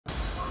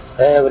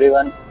Hey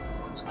everyone,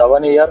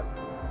 Stavan here.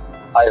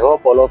 I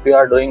hope all of you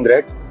are doing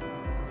great.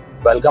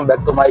 Welcome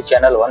back to my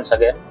channel once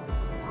again.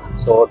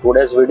 So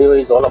today's video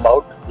is all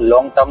about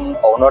long-term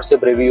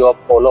ownership review of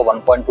Polo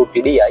 1.2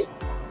 TDi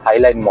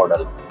Highline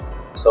model.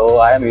 So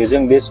I am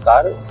using this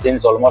car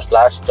since almost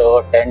last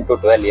 10 to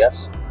 12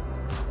 years,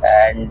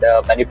 and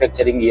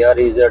manufacturing year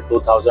is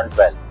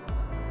 2012,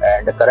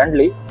 and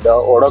currently the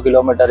odo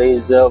kilometer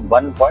is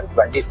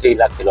 1.23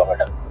 lakh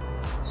kilometer.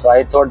 So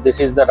I thought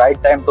this is the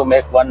right time to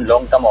make one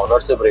long-term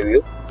ownership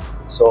review.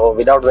 So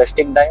without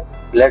wasting time,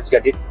 let's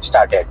get it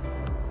started.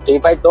 So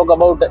if I talk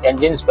about the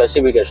engine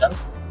specification,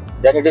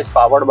 then it is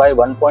powered by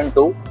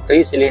 1.2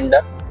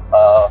 3-cylinder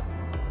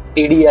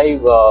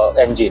TDi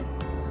engine,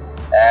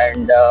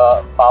 and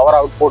power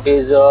output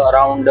is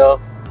around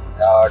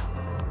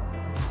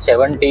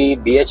 70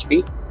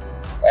 bhp,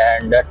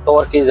 and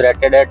torque is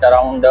rated at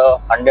around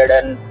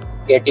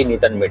 180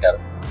 Newton meter.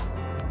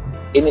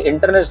 In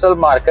international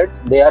market,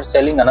 they are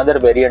selling another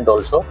variant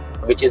also,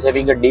 which is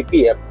having a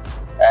DPF,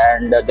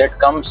 and that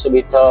comes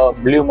with a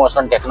Blue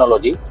Motion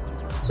technology.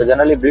 So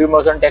generally, Blue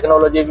Motion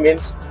technology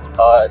means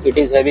it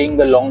is having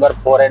the longer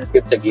 4th and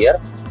 5th gear,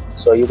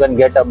 so you can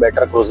get a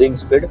better cruising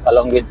speed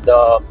along with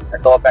the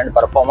top end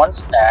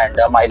performance and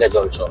mileage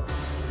also.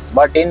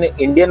 But in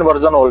Indian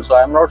version also,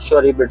 I am not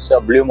sure if it's a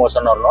Blue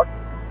Motion or not,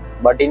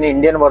 but in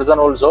Indian version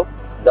also,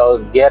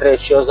 the gear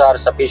ratios are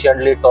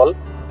sufficiently tall,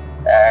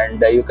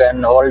 and you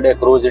can hold a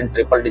cruise in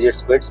triple-digit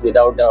speeds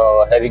without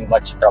having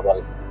much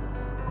trouble.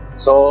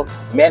 So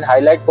main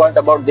highlight point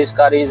about this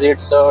car is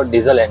its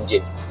diesel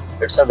engine.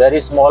 It's a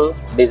very small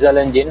diesel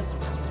engine,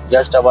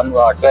 just a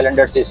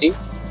 1200cc,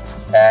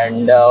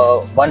 and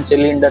one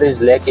cylinder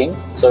is lacking,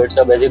 so it's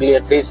basically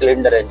a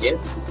 3-cylinder engine.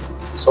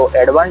 So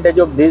advantage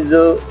of this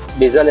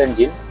diesel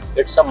engine,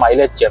 it's a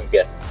mileage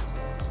champion.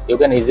 You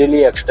can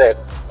easily extract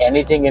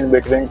anything in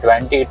between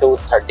 20 to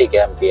 30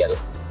 kmpl.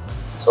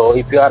 So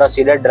if you are a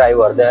seated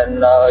driver,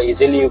 then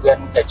easily you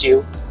can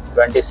achieve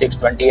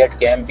 26-28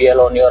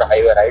 kmpl on your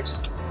highway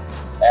rides.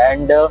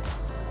 And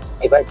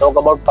if I talk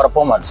about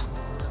performance,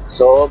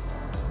 so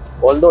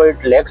although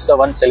it lacks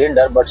one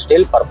cylinder, but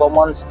still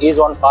performance is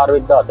on par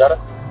with the other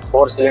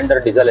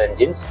 4-cylinder diesel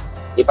engines.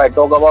 If I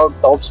talk about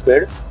top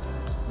speed,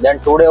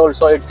 then today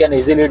also it can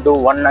easily do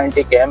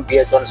 190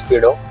 kmph on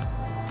speedo,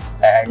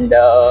 and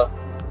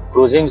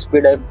cruising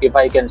speed, if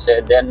I can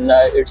say, then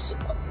it's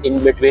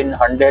in between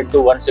 100 to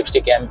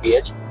 160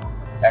 kmph,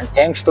 and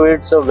thanks to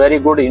its very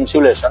good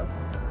insulation,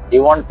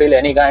 you won't feel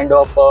any kind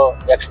of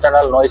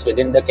external noise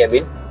within the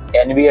cabin.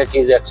 NVH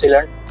is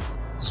excellent,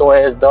 so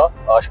as the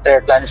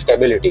straight line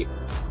stability.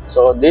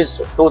 So these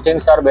two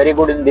things are very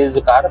good in this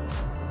car: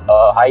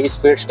 high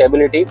speed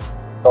stability,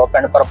 top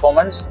end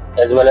performance,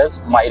 as well as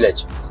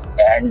mileage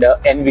and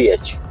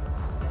NVH.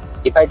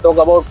 If I talk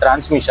about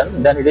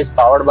transmission, then it is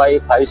powered by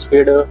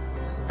 5-speed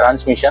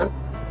transmission.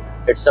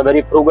 It's a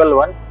very frugal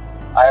one.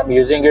 I am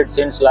using it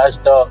since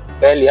last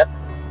 12 years,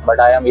 but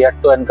I am yet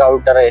to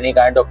encounter any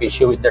kind of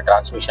issue with the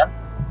transmission.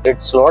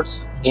 It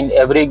slots in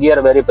every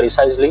gear very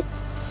precisely.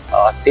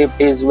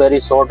 Shift is very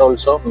short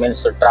also,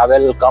 means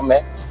travel come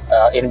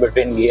in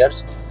between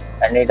gears.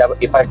 And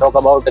if I talk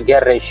about the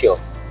gear ratio,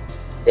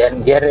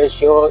 then gear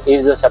ratio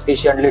is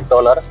sufficiently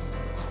taller.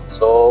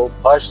 So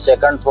first,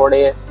 second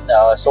थोड़े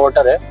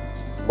shorter है,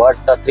 but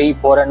 3,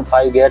 4 and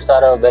 5 gears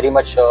are very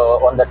much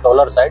on the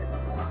taller side.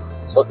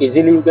 So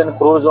easily you can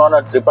cruise on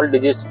a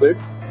triple-digit speed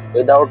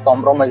without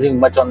compromising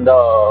much on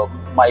the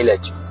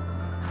mileage.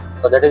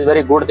 So that is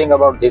very good thing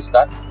about this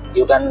car.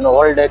 You can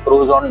hold a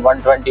cruise on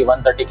 120,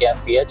 130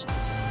 kmph,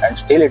 and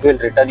still it will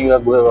return you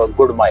a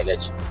good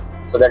mileage.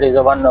 So that is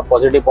one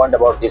positive point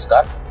about this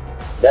car.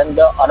 Then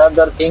the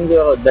another thing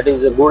that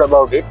is good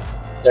about it,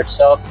 that's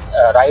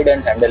ride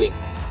and handling.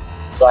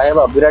 So I have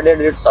upgraded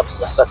its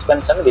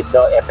suspension with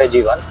the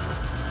FAG one.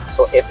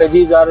 So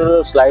FAGs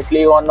are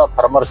slightly on a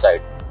firmer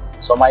side,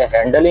 so my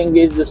handling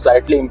is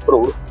slightly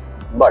improved,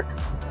 but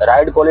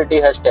ride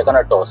quality has taken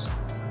a toss.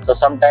 So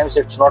sometimes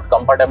it's not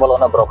comfortable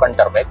on a broken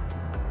tarmac.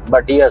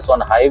 But yes,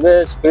 on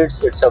highway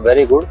speeds it's a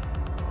very good,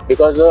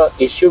 because the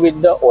issue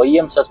with the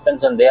OEM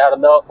suspension, they are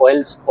the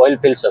oil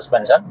filled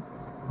suspension,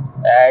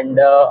 and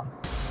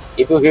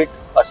if you hit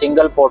a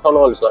single pothole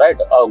also, right,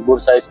 a good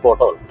size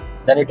pothole,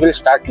 then it will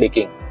start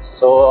leaking.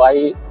 So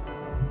I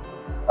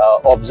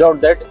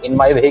observed that in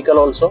my vehicle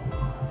also.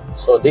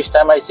 So this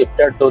time I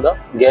shifted to the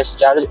gas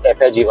charge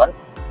FAG one,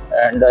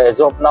 and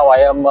as of now I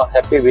am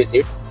happy with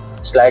it.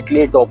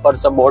 Slightly it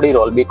offers a body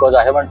roll because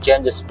I haven't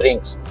changed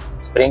springs.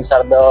 Springs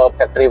are the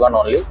factory one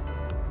only.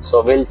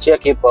 So we'll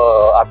check if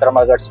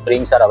aftermarket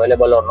springs are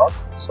available or not,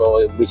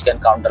 so which can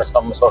counter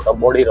some sort of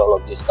body roll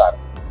of this car.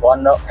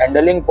 On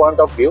handling point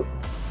of view,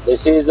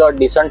 this is a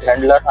decent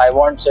handler. I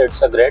won't say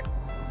it's a great,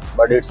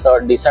 but it's a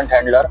decent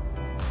handler.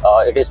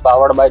 It is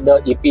powered by the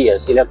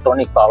EPS,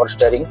 electronic power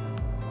steering,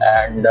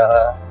 and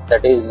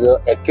that is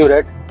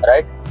accurate,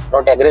 right?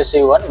 Not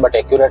aggressive one, but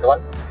accurate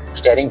one.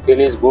 Steering feel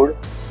is good.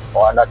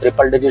 On a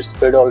triple-digit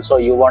speed also,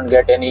 you won't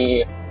get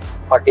any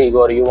fatigue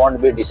or you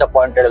won't be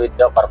disappointed with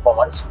the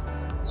performance.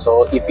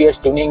 So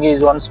EPS tuning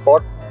is one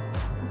spot.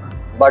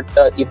 But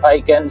if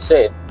I can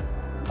say,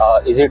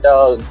 is it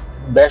a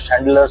best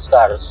handler's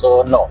car?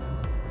 So no,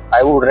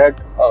 I would rate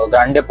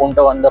Grande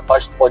Punto on the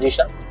first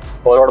position,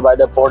 followed by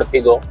the Ford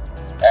Figo,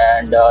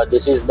 and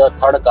this is the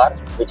third car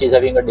which is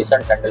having a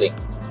decent handling.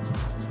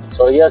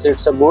 So yes,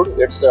 it's a good,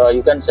 it's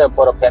you can say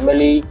for a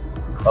family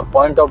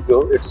point of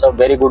view, it's a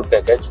very good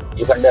package.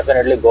 You can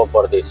definitely go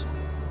for this.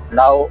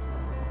 Now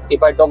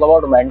if I talk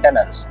about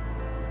maintenance,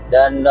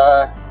 then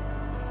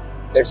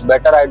it's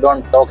better I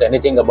don't talk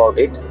anything about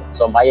it.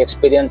 So my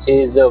experience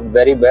is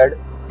very bad,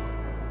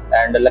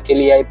 and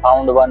luckily I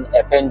found one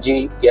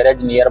FNG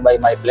garage nearby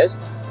my place,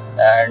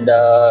 and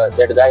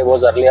that guy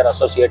was earlier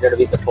associated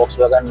with the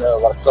Volkswagen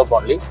workshop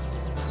only.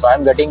 So I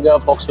am getting a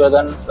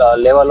Volkswagen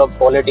level of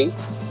quality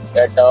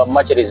at a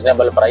much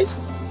reasonable price.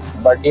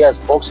 But yes,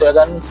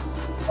 Volkswagen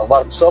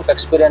workshop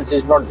experience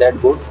is not that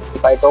good.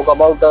 If I talk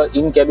about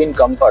in-cabin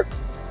comfort,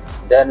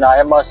 then I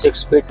am a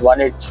 6 feet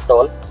 1 inch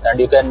tall, and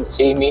you can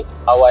see me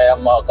how I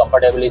am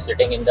comfortably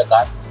sitting in the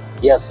car.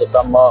 Yes,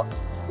 some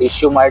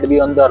issue might be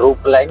on the roof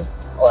line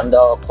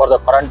for the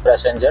front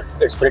passenger.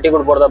 It's pretty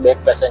good for the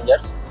back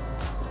passengers.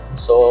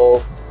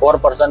 So 4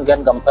 person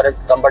can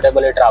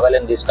comfortably travel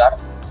in this car.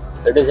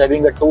 It is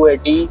having a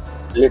 280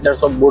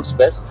 liters of boot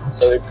space,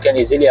 so it can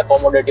easily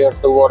accommodate your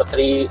 2 or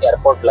 3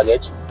 airport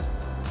luggage.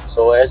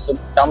 So as in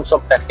terms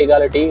of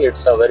practicality,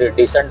 it's a very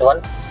decent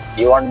one.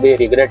 You won't be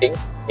regretting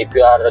if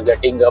you are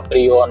getting a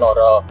pre-owned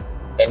or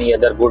any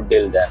other good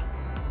deal then.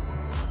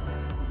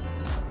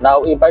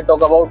 Now if I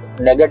talk about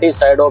negative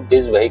side of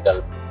this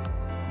vehicle,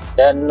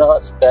 then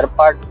spare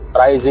part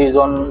price is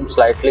on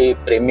slightly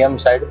premium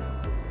side,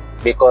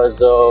 because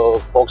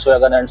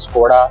Volkswagen and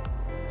Skoda,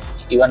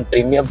 even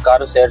premium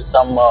cars share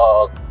some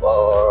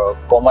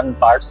common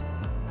parts,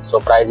 so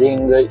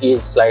pricing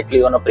is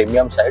slightly on a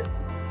premium side,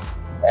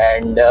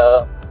 and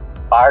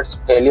parts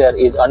failure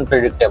is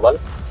unpredictable.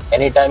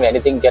 Anytime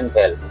anything can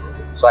fail.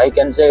 So I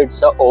can say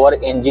it's a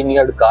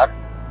over-engineered car,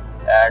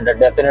 and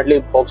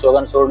definitely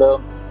Volkswagen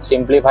should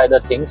simplify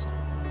the things,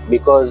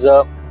 because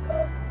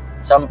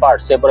some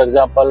parts, say for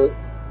example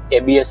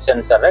ABS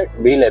sensor, right,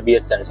 wheel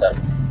ABS sensor.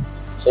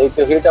 So if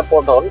you hit a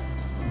pothole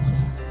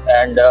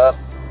and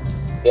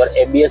your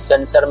ABS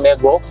sensor may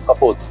go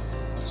kaput.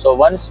 So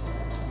once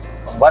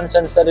one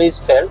sensor is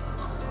failed,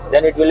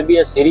 then it will be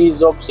a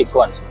series of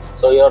sequence.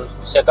 So your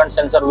second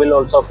sensor will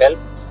also fail,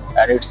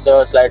 and it's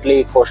a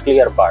slightly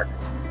costlier part.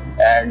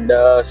 And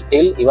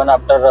still, even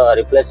after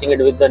replacing it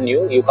with the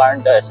new, you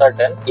can't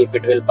ascertain if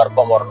it will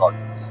perform or not.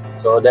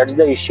 So that's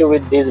the issue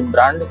with this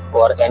brand,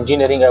 or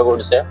engineering I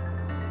would say.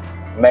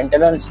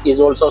 Maintenance is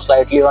also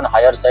slightly on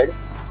higher side,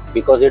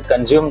 because it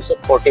consumes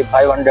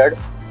 4500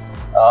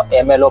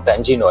 ml of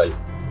engine oil,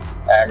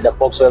 and the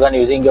Volkswagen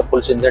using a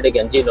full synthetic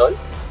engine oil.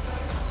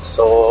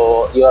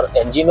 So your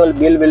engine oil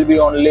bill will be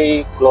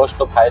only close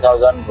to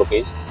 5000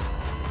 rupees,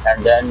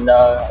 and then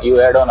you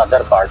add on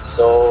other parts.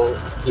 So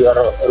your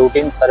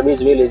routine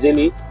service will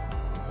easily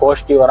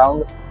cost you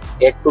around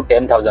 8 to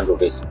 10,000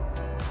 rupees.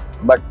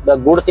 But the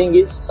good thing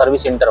is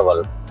service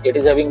interval. It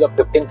is having a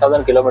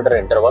 15,000 kilometer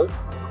interval.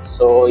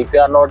 So if you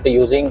are not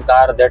using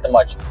car that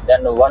much,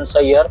 then once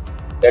a year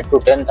 8 to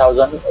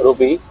 10,000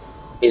 rupee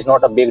is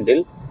not a big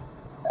deal,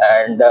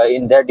 and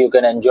in that you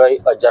can enjoy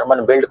a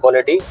German build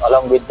quality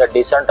along with the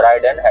decent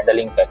ride and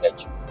handling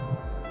package.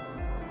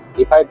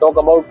 If I talk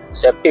about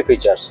safety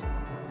features,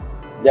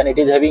 then it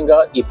is having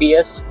a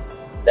EPS,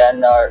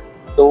 then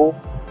 2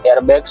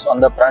 airbags on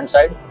the front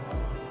side,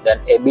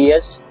 then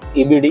ABS,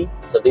 EBD.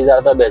 So these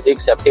are the basic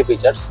safety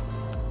features.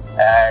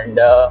 And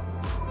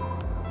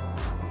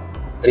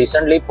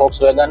recently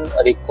Volkswagen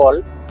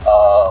recalled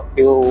a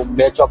few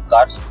batch of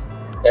cars,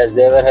 as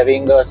they were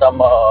having some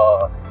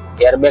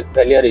airbag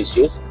failure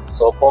issues.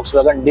 So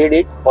Volkswagen did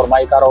it for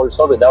my car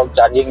also without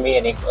charging me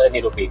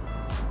any rupee.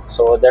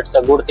 So that's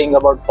a good thing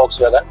about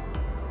Volkswagen.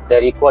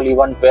 They recall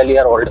even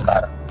 12-year-old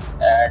car,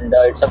 and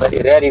it's a very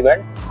rare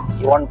event.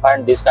 You won't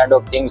find this kind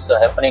of things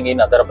happening in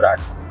other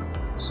brands.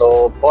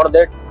 So for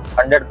that,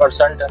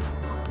 100%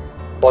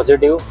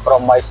 positive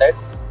from my side.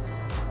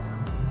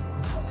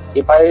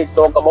 If I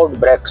talk about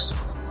brakes,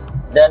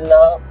 then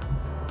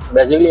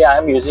basically I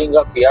am using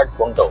a Fiat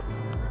Punto,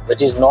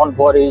 which is known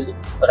for its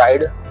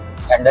ride,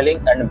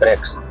 handling and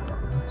brakes.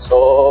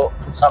 So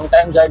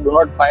sometimes I do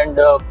not find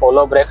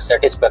Polo brakes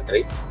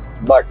satisfactory,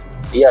 but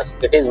yes,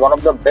 it is one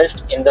of the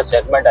best in the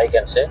segment, I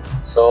can say.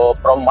 So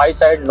from my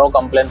side, no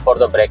complaint for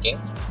the braking.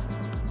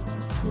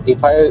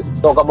 If I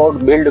talk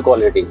about build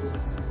quality,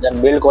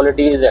 then build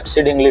quality is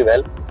exceedingly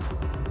well.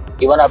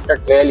 Even after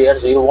 12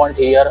 years, you won't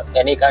hear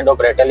any kind of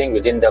rattling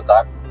within the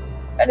car.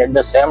 And at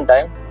the same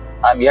time,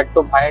 I am yet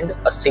to find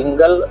a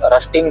single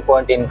rusting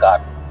point in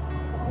car,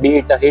 be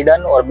it a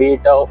hidden or be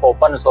it a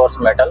open source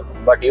metal,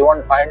 but you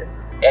won't find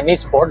any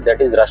spot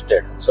that is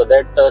rusted. So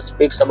that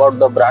speaks about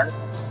the brand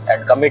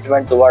and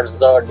commitment towards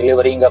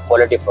delivering a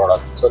quality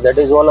product. So that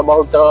is all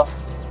about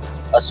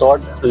a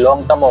short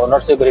long-term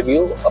ownership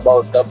review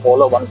about the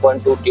Polo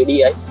 1.2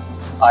 TDi.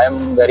 I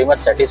am very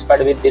much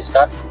satisfied with this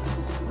car.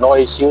 No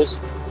issues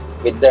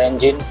with the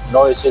engine,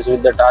 no issues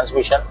with the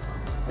transmission,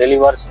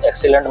 delivers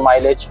excellent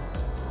mileage,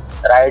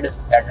 ride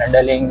and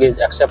handling is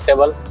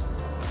acceptable.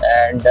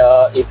 And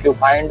if you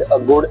find a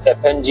good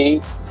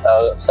FNG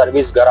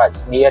service garage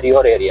near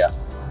your area,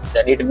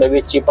 then it may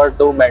be cheaper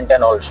to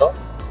maintain also.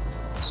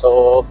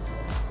 So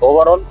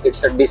overall,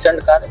 it's a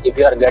decent car. If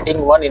you are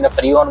getting one in a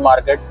pre-owned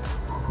market,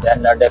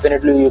 then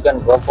definitely you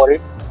can go for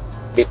it,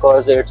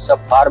 because it's a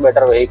far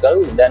better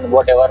vehicle than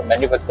whatever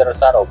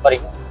manufacturers are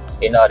offering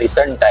in a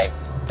recent time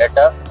at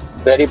a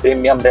very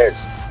premium rates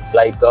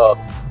like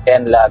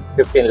 10 lakh,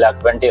 15 lakh,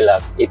 20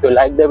 lakh. If you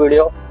like the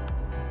video,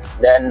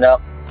 then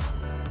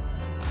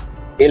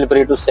feel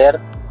free to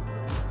share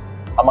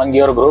among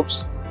your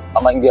groups,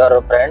 among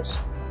your friends,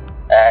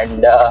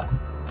 and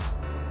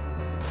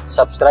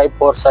subscribe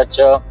for such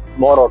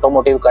more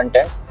automotive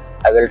content.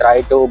 I will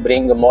try to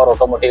bring more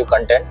automotive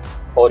content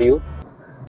for you.